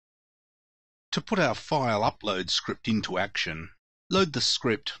To put our file upload script into action, load the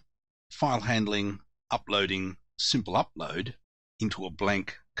script file handling uploading simple upload into a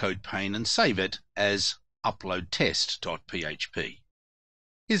blank code pane and save it as uploadtest.php.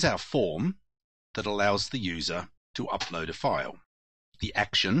 Here's our form that allows the user to upload a file. The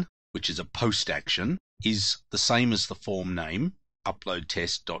action, which is a post action, is the same as the form name,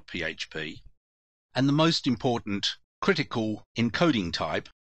 uploadtest.php, and the most important critical encoding type,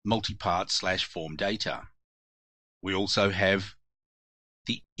 multipart/form data. We also have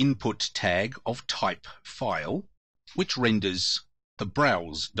the input tag of type file, which renders the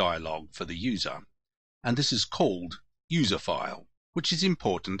browse dialog for the user, and this is called user file, which is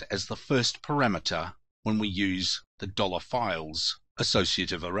important as the first parameter when we use the $files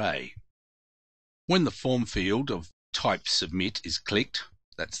associative array. When the form field of type submit is clicked,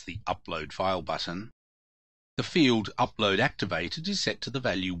 that's the upload file button, the field upload activated is set to the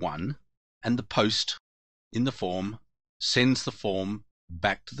value 1, and the post in the form sends the form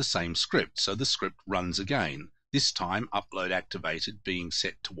back to the same script, so the script runs again. This time upload activated being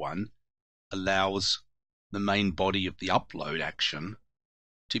set to 1 allows the main body of the upload action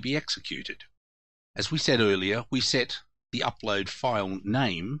to be executed. As we said earlier, we set the upload file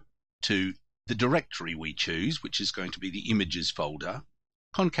name to the directory we choose, which is going to be the images folder,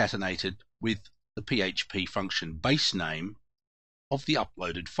 concatenated with the PHP function base name of the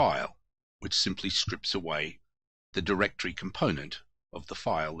uploaded file, which simply strips away the directory component of the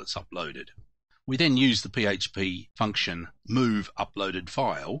file that's uploaded. We then use the PHP function move uploaded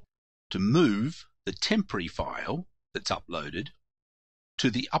file to move the temporary file that's uploaded to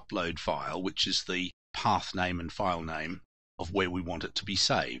the upload file, which is the path name and file name of where we want it to be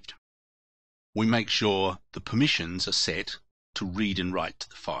saved. We make sure the permissions are set to read and write to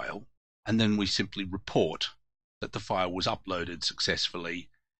the file, and then we simply report that the file was uploaded successfully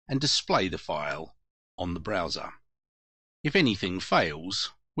and display the file on the browser. If anything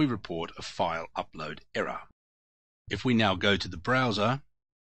fails, we report a file upload error. If we now go to the browser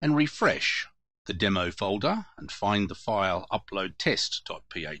and refresh the demo folder and find the file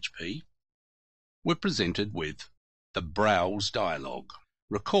uploadtest.php, we're presented with the browse dialog.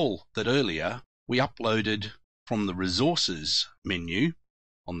 Recall that earlier we uploaded from the resources menu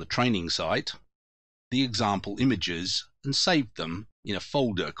on the training site the example images and saved them in a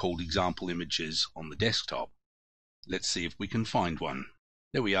folder called example images on the desktop. Let's see if we can find one.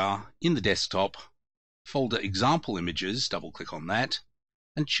 There we are in the desktop folder example images. Double click on that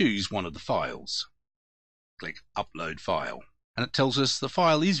and choose one of the files. Click upload file, and it tells us the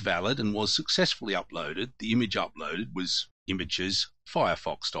file is valid and was successfully uploaded. The image uploaded was images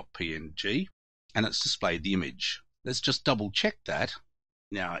firefox.png, and it's displayed the image. Let's just double check that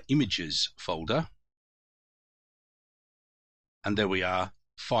in our images folder, and there we are,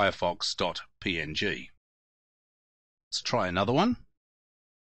 firefox.png. Let's try another one,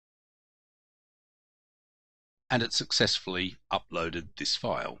 and it successfully uploaded this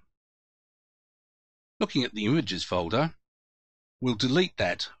file. Looking at the images folder, we'll delete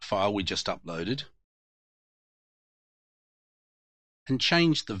that file we just uploaded and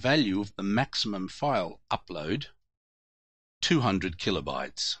change the value of the maximum file upload 200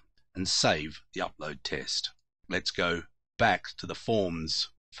 kilobytes and save the upload test. Let's go back to the forms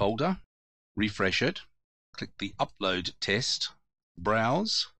folder, refresh it, click the upload test,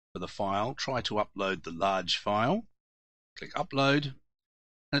 browse for the file, try to upload the large file, click upload,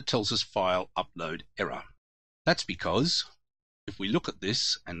 and it tells us file upload error. That's because if we look at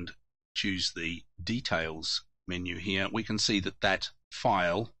this and choose the details menu here, we can see that that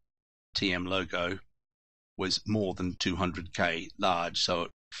file, TM logo, was more than 200k large, so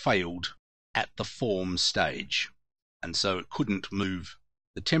it failed at the form stage, and so it couldn't move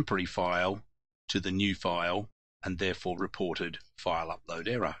the temporary file to the new file and therefore reported file upload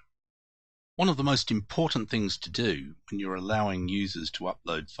error. One of the most important things to do when you're allowing users to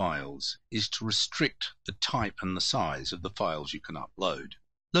upload files is to restrict the type and the size of the files you can upload.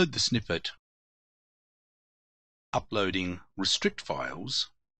 Load the snippet uploading restrict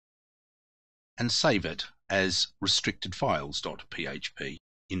files and save it as restrictedfiles.php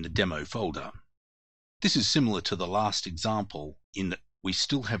in the demo folder. This is similar to the last example in that we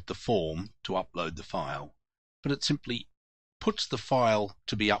still have the form to upload the file, but it simply puts the file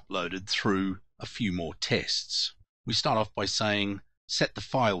to be uploaded through a few more tests. We start off by saying set the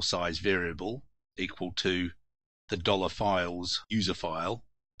file size variable equal to the $files user file,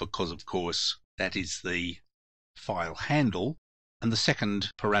 because of course that is the file handle, and the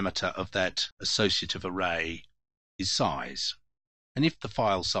second parameter of that associative array is size. And if the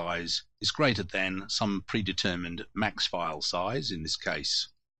file size is greater than some predetermined max file size, in this case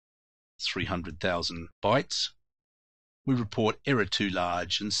 300,000 bytes, we report error too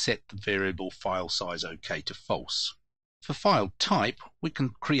large and set the variable file size OK to false. For file type, we can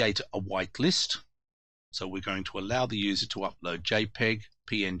create a whitelist. So we're going to allow the user to upload JPEG,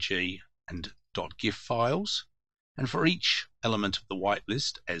 PNG, and .gif files. And for each element of the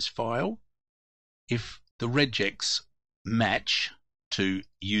whitelist as file, if the regex match to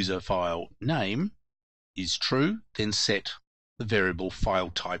user file name is true, then set the variable file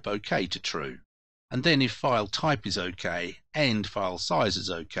type OK to true. And then if file type is OK and file size is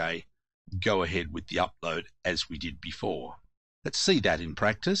OK, go ahead with the upload as we did before. Let's see that in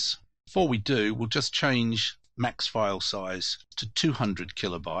practice. Before we do, we'll just change max file size to 200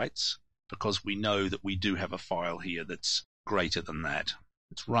 kilobytes because we know that we do have a file here that's greater than that.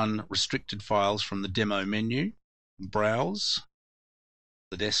 Let's run restricted files from the demo menu, browse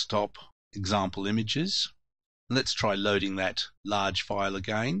the desktop example images. Let's try loading that large file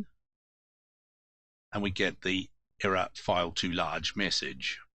again, and we get the error file too large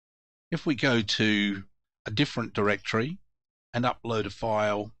message. If we go to a different directory and upload a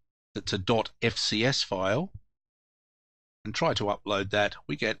file that's a .fcs file and try to upload that,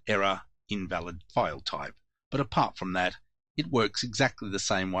 we get error invalid file type. But apart from that, it works exactly the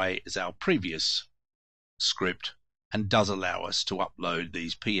same way as our previous script and does allow us to upload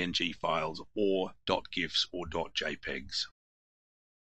these PNG files or .gifs or .jpegs.